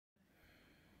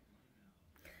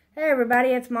Hey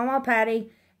everybody, it's Mama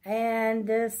Patty, and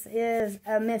this is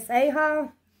a Miss A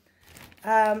haul.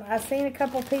 I've seen a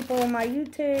couple people on my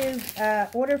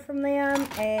YouTube order from them,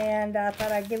 and I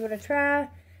thought I'd give it a try.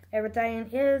 Everything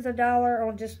is $1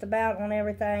 on just about on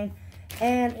everything,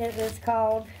 and it is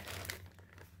called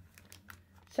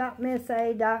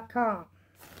shopmissa.com,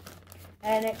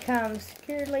 and it comes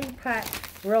securely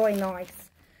packed, really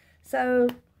nice. So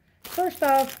first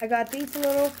off, I got these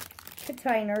little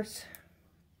containers.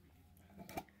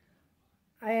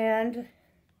 And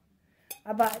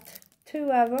I bought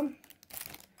 2 of them.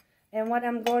 And what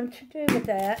I'm going to do with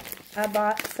that, I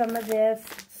bought some of this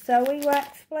Soy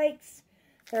wax flakes.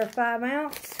 They're 5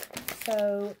 ounce.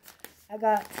 So I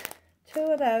got 2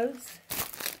 of those.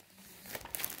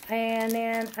 And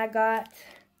then I got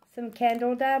some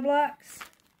candle dye blocks.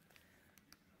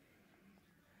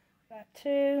 Got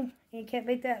 2. You can't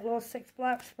beat that, little 6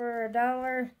 blocks for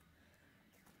 $1.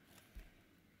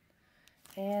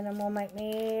 And I'm going to make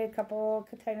me a couple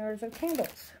containers of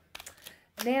candles.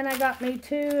 Then I got me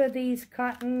 2 of these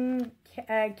cotton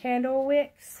candle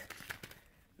wicks.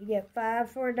 You get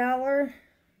 5 for $1.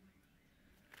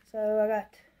 So I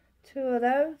got 2 of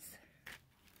those.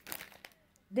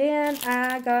 Then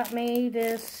I got me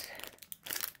this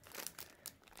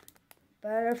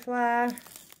butterfly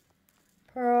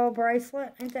pearl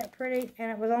bracelet. Ain't that pretty? And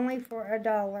it was only for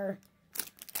 $1.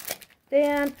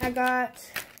 Then I got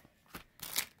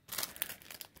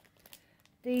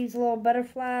these little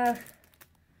butterfly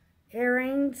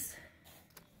earrings.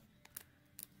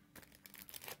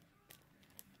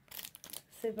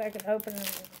 See if I can open them.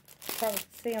 Probably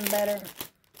see them better.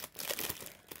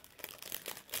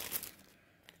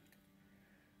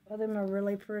 Oh, them are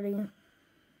really pretty.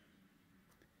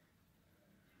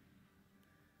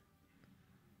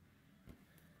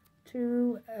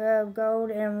 Two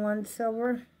gold and 1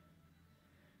 silver.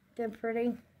 They're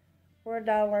pretty. For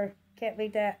 $1. Can't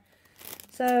beat that.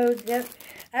 So,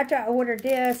 after I ordered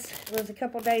this, it was a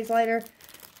couple days later,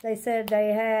 they said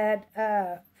they had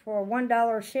for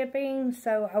 $1 shipping.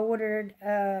 So, I ordered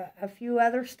a few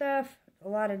other stuff, a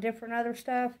lot of different other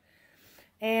stuff.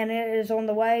 And it is on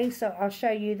the way, so I'll show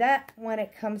you that when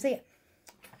it comes in.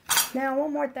 Now,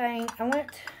 one more thing. I went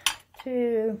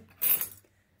to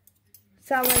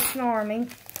Salvation Army.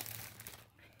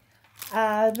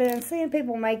 I've been seeing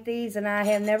people make these, and I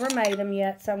have never made them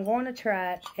yet, so I'm going to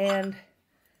try it. And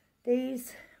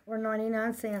these were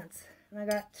 99 cents, and I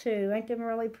got 2. Ain't them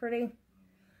really pretty?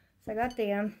 So I got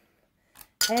them.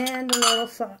 And the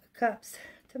little cups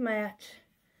to match.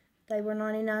 They were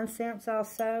 99 cents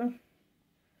also.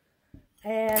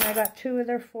 And I got 2 of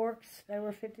their forks. They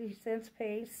were 50 cents a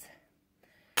piece.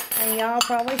 And y'all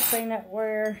probably seen it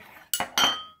where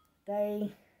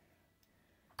they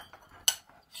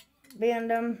bend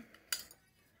them.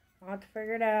 I'll have to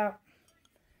figure it out.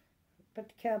 Put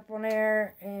the cup on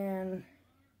there, and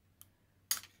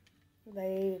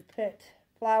they put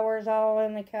flowers all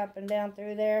in the cup and down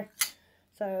through there.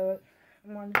 So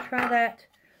I'm going to try that.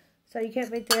 So you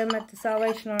can't beat them at the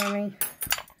Salvation Army.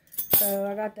 So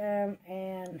I got them,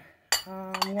 and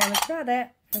I'm going to try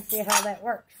that and see how that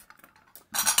works.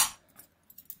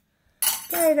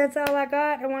 Okay, that's all I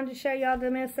got. I wanted to show y'all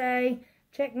the Miss A.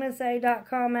 Check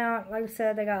missa.com out. Like I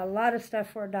said, they got a lot of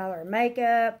stuff for $1.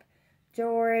 Makeup,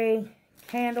 jewelry,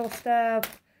 candle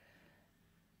stuff,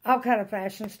 all kind of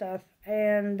fashion stuff.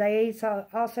 And they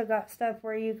also got stuff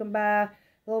where you can buy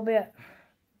a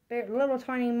little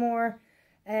tiny more,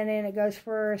 and then it goes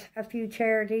for a few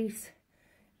charities.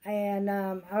 And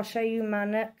I'll show you my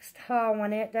next haul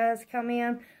when it does come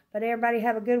in. But everybody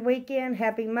have a good weekend.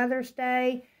 Happy Mother's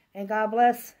Day, and God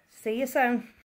bless. See you soon.